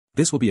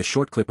This will be a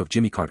short clip of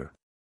Jimmy Carter.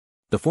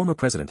 The former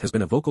president has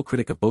been a vocal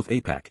critic of both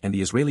AIPAC and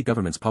the Israeli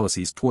government's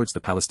policies towards the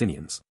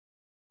Palestinians.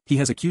 He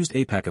has accused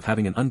AIPAC of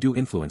having an undue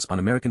influence on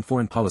American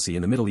foreign policy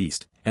in the Middle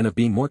East, and of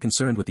being more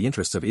concerned with the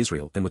interests of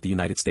Israel than with the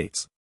United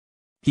States.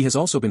 He has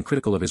also been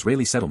critical of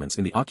Israeli settlements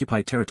in the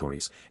occupied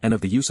territories, and of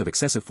the use of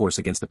excessive force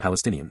against the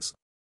Palestinians.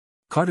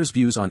 Carter's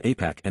views on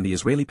AIPAC and the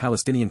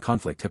Israeli-Palestinian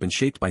conflict have been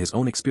shaped by his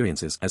own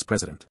experiences as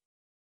president.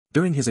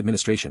 During his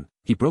administration,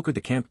 he brokered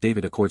the Camp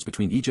David Accords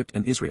between Egypt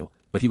and Israel,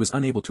 but he was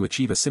unable to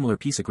achieve a similar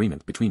peace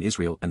agreement between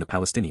Israel and the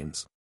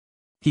Palestinians.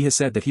 He has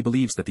said that he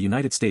believes that the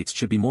United States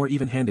should be more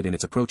even-handed in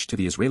its approach to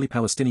the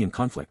Israeli-Palestinian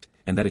conflict,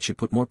 and that it should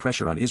put more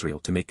pressure on Israel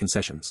to make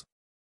concessions.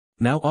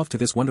 Now off to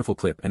this wonderful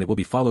clip, and it will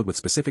be followed with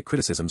specific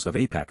criticisms of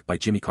AIPAC by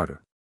Jimmy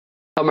Carter.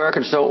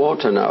 Americans don't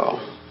want to know,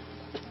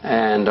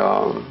 and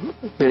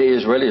many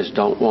Israelis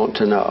don't want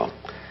to know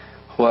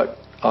what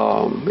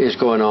is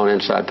going on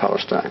inside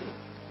Palestine.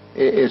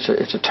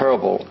 It's a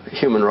terrible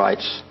human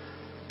rights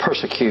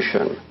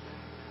persecution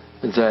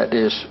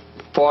that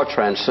far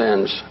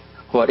transcends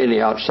what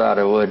any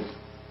outsider would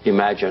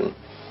imagine.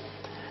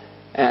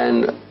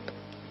 And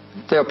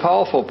there are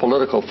powerful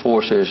political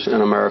forces in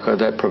America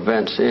that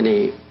prevents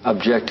any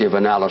objective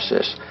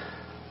analysis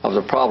of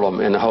the problem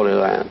in the Holy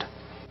Land.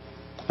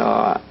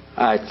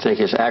 I think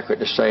it's accurate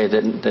to say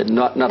that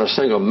not a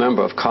single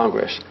member of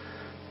Congress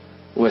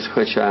with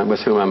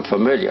whom I'm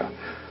familiar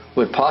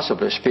would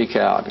possibly speak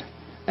out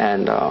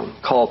and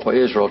call for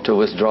Israel to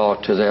withdraw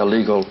to their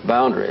legal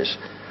boundaries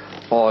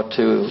or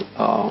to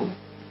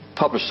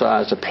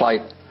publicize the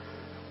plight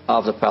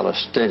of the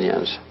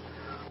Palestinians.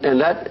 And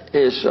that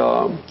is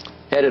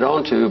added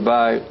on to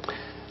by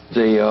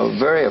the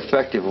very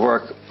effective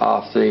work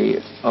of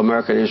the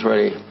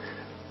American-Israeli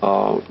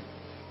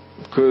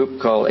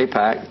group called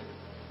AIPAC,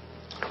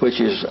 which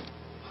is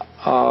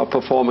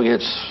performing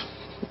its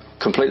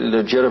completely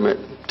legitimate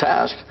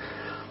task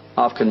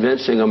of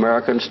convincing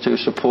Americans to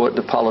support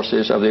the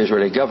policies of the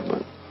Israeli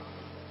government.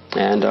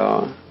 And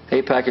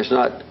AIPAC is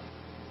not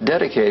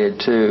dedicated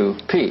to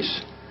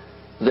peace.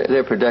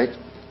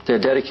 They're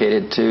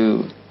dedicated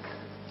to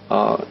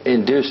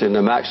inducing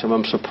the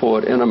maximum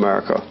support in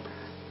America,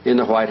 in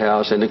the White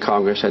House, in the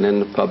Congress, and in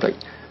the public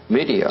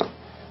media.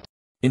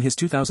 In his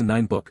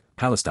 2009 book,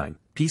 Palestine,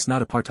 Peace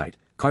Not Apartheid,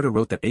 Carter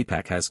wrote that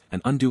AIPAC has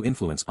an undue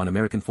influence on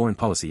American foreign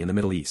policy in the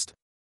Middle East.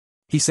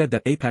 He said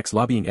that AIPAC's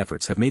lobbying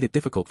efforts have made it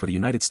difficult for the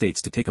United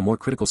States to take a more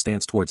critical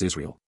stance towards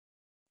Israel.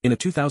 In a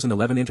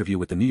 2011 interview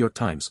with the New York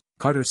Times,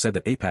 Carter said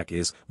that AIPAC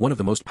is one of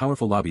the most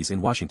powerful lobbies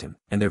in Washington,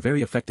 and they're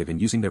very effective in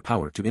using their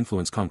power to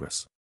influence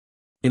Congress.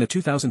 In a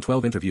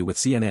 2012 interview with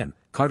CNN,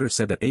 Carter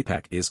said that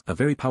AIPAC is a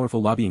very powerful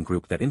lobbying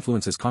group that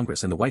influences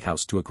Congress and the White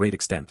House to a great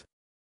extent.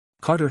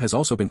 Carter has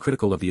also been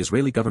critical of the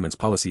Israeli government's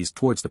policies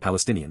towards the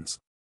Palestinians.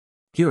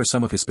 Here are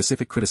some of his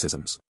specific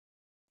criticisms.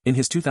 In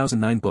his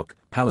 2009 book,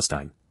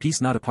 Palestine, Peace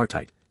Not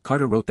Apartheid,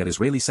 Carter wrote that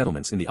Israeli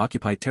settlements in the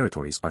occupied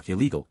territories are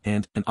illegal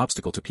and an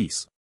obstacle to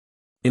peace.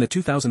 In a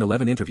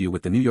 2011 interview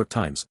with the New York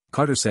Times,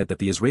 Carter said that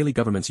the Israeli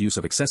government's use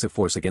of excessive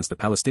force against the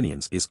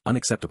Palestinians is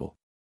unacceptable.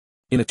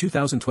 In a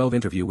 2012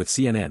 interview with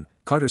CNN,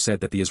 Carter said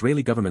that the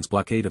Israeli government's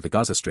blockade of the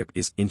Gaza Strip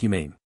is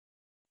inhumane.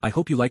 I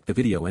hope you liked the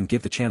video and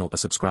give the channel a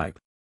subscribe.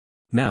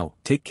 Now,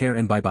 take care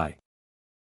and bye-bye.